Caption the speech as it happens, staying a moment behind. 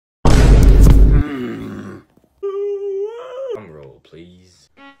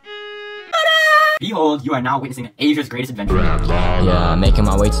behold, you are now witnessing Asia's greatest adventure. Yeah, making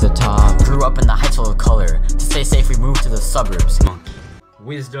my way to the top. Grew up in the heights full of color. To stay safe, we moved to the suburbs.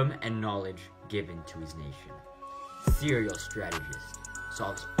 Wisdom and knowledge given to his nation. Serial strategist.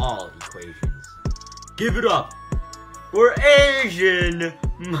 Solves all equations. Give it up for Asian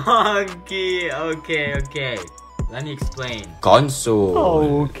monkey. Okay. Let me explain. Console.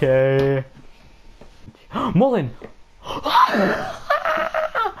 Okay. Mullen.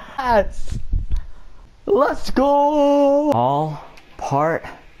 Yes. Let's go. All part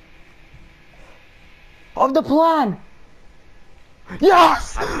of the plan.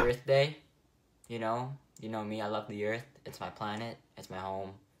 Yes. Happy Earth Day. You know me. I love the Earth. It's my planet. It's my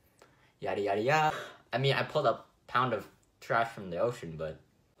home. Yada yada yada. I mean, I pulled a pound of trash from the ocean, but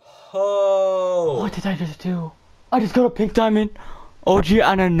what did I just do? I just got a pink diamond. OG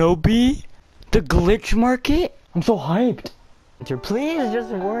Ananobi. The glitch market. I'm so hyped. Please just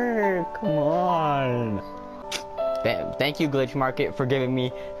work. Come on. Thank you, glitch market, for giving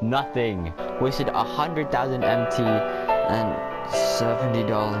me nothing. Wasted 100,000 MT and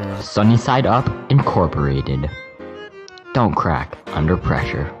 $70. Sunnyside Up Incorporated. Don't crack under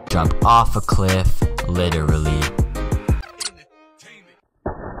pressure. Jump off a cliff, literally.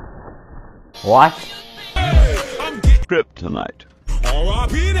 What? Kryptonite.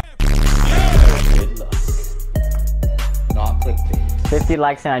 Not clickbait. 50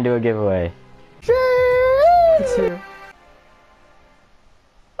 likes and I do a giveaway.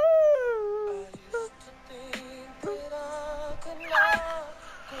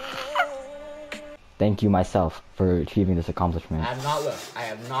 Thank you myself for achieving this accomplishment. I have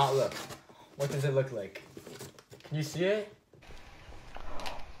not looked. What does it look like? Can you see it?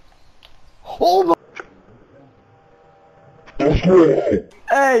 Oh my!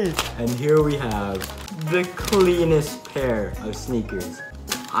 Hey! And here we have the cleanest pair of sneakers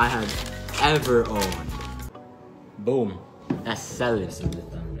I have ever owned. Boom. That's selling.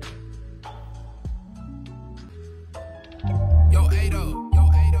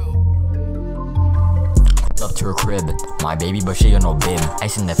 Up to her crib, my baby, but she got no bib.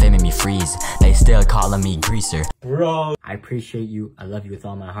 Ice in the face made me freeze. They still calling me greaser. Bro, I appreciate you. I love you with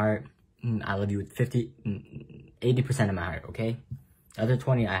all my heart. I love you with 80% of my heart, okay? The other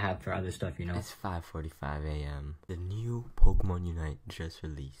 20 I have for other stuff, you know? It's 5:45 a.m. The new Pokemon Unite just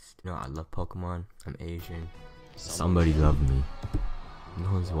released. You know, I love Pokemon. I'm Asian. Somebody love me.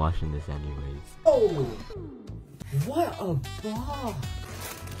 No one's watching this anyways. Oh! What a ball!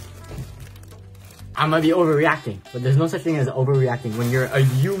 I might be overreacting, but there's no such thing as overreacting when you're a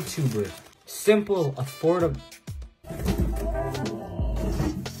YouTuber. Simple, affordable.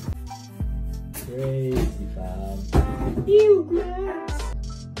 Crazy, fam. Ew, grass.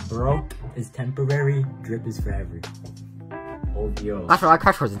 Broke is temporary, drip is forever. OBO. Flash for all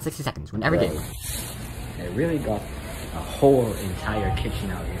crash course in 60 seconds, win every day. I really got a whole entire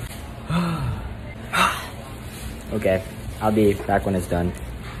kitchen out here. Okay, I'll be back when it's done.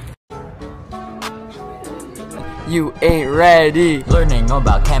 You ain't ready. Learning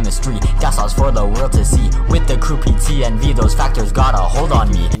about chemistry, gas laws for the world to see. With the crew PT and V, those factors got a hold on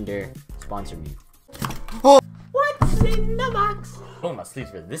me. Tinder, sponsor me. Oh. What's in the box? Oh, my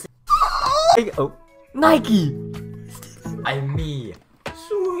sleeves for this. Oh, Nike. I'm me.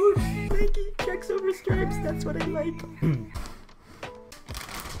 Swoosh, Nike checks over stripes. That's what I like.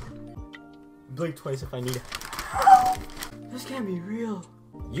 Blink twice if I need it. This can't be real.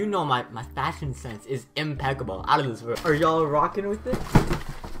 You know my fashion sense is impeccable. Out of this world. Are y'all rocking with it?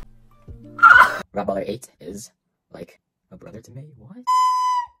 RapBaller8 is like a brother to me. What?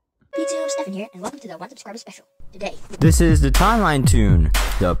 YouTube, Stefan here, and welcome to the 1 subscriber special. Today, This is the timeline tune.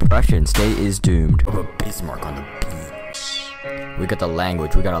 The oppression state is doomed. A Bismarck on the beach. We got the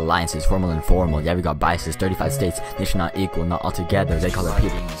language, we got alliances, formal and informal. Yeah, we got biases, 35 states, nation not equal, not all together. They call it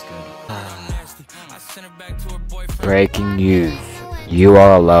people. Breaking news. You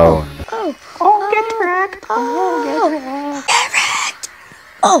are alone. get wrecked. Get wrecked.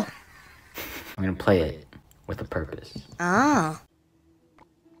 Oh. I'm gonna play it with a purpose. Ah.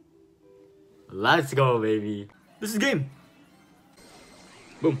 Let's go, baby. This is game.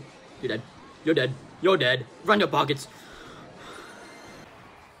 Boom. You're dead. You're dead. You're dead. Run your pockets.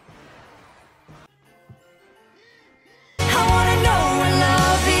 I wanna know what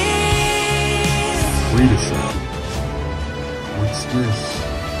love is. Wait a second. What's this?